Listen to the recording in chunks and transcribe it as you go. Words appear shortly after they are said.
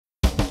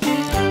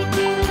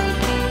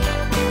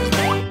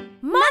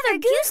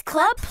Goose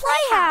Club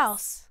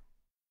Playhouse.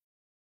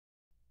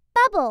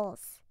 Bubbles.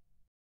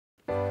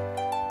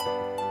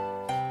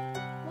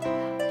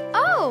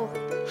 Oh,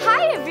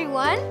 hi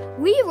everyone!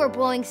 We were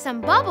blowing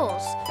some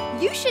bubbles.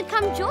 You should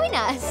come join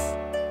us.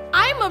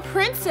 I'm a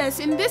princess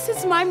and this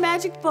is my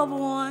magic bubble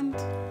wand.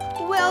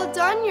 Well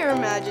done, Your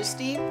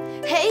Majesty.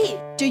 Hey,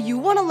 do you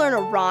want to learn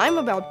a rhyme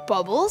about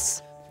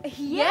bubbles?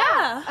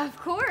 Yeah, of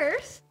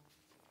course.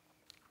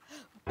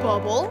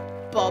 Bubble,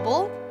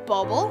 bubble,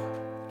 bubble.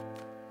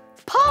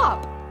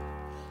 Pop!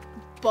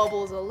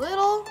 Bubbles a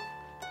little.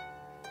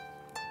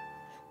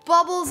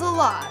 Bubbles a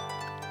lot.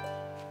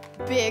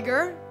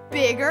 Bigger,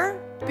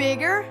 bigger,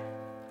 bigger.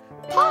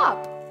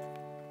 Pop!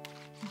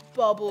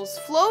 Bubbles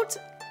float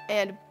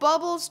and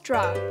bubbles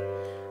drop.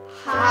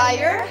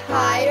 Higher,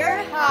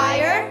 higher,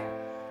 higher.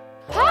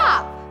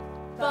 Pop!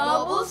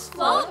 Bubbles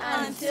float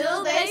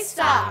until they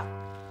stop.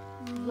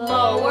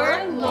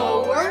 Lower,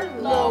 lower,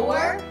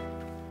 lower.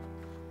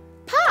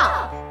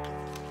 Pop!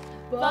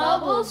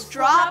 Bubbles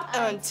drop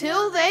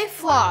until they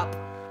flop.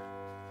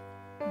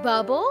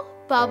 Bubble,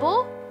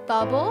 bubble,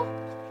 bubble.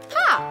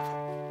 Pop!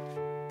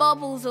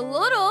 Bubbles a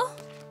little,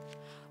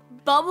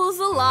 bubbles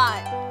a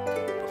lot.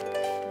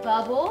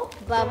 Bubble,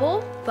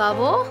 bubble,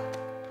 bubble.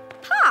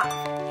 Pop!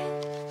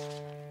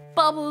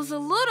 Bubbles a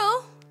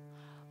little,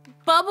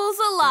 bubbles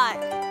a lot.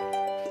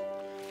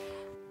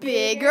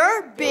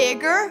 Bigger,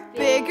 bigger,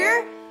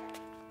 bigger.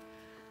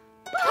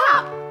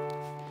 Pop!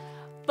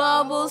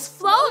 Bubbles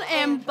float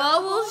and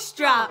bubbles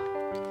drop.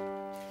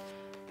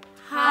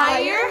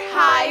 Higher,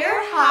 higher,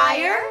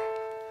 higher.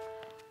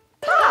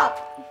 Pop!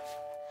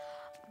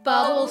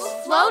 Bubbles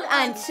float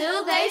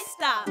until they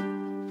stop.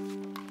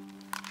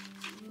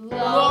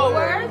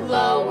 Lower,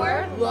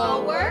 lower,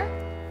 lower.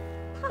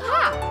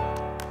 Pop!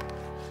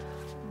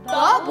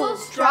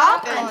 Bubbles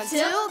drop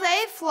until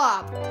they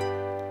flop.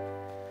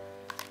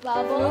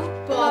 Bubble,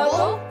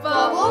 Bubble,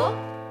 bubble.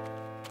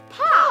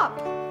 Pop!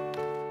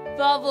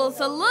 Bubbles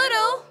a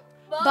little,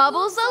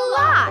 bubbles a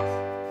lot.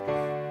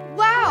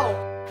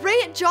 Wow!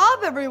 Great job,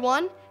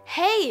 everyone.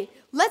 Hey,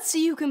 let's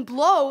see who can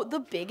blow the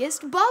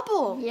biggest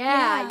bubble.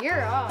 Yeah,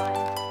 you're on.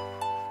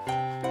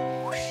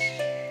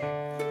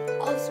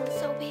 Oh, this one's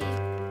so big.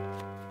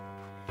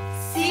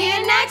 See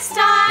you next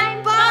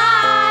time.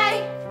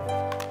 Bye!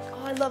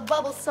 Oh, I love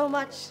bubbles so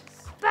much.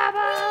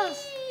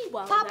 Bubbles!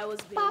 Wow, Pop, that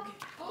was big. pop,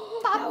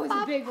 pop, That was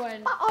pop, a big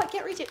one. pop. Oh, I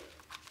can't reach it.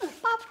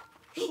 Pop.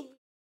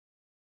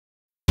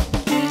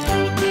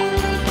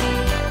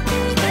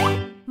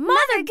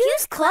 Mother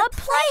Goose Club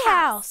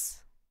Playhouse.